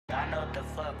what the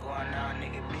fuck going on,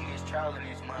 nigga. Biggest troll in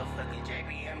this motherfucker.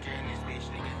 JBMJ in this bitch,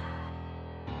 nigga.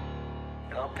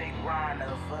 Go pick Ron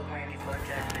up, fuck Randy, fuck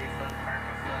Jeffrey, fuck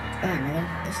Perkin,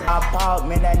 fuck. I popped,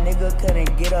 man, that nigga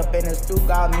couldn't get up in the stoop,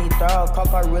 got me throw.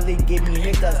 Coco really give me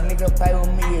hiccups. Nigga play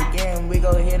with me again, we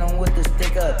gon' hit him with the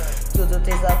stick up. Two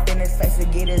things up in his face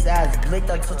and get his ass blicked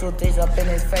up. Two things up in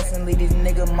his face and leave this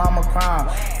nigga mama crying.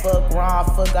 Fuck Ron,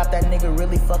 fuck got that nigga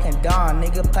really fucking done.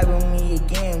 Nigga play with me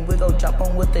again, we gon' chop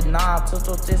him with the nine. Two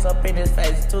things up in his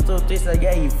face, two things up,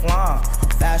 yeah, he flying.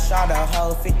 Fast shot a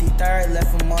hoe, 53rd,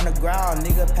 left him on the ground.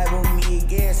 Nigga play with me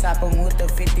again, slap him with the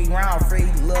 50 round. Free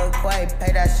Lil Quay,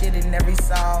 pay that shit in every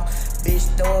song. Bitch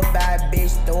throw it back,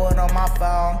 bitch throw it on my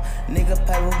phone. Nigga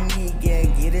play with me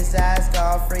again, get his ass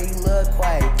gone. Free Lil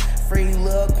Quay, free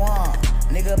Lil Quan.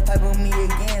 Nigga play with me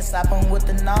again, slap him with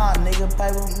the nod. Nigga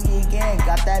play with me again,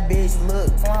 got that bitch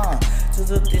Lil Quan. Two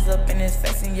this up in his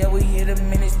face and yeah, we hit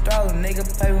him in his throat. Nigga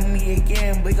play with me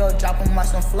again, we gon' drop him on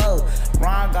some flow.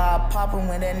 Ron got poppin'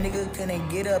 when that nigga couldn't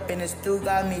get up, and the stool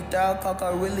got me throw.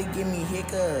 Coco really give me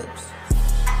hiccups.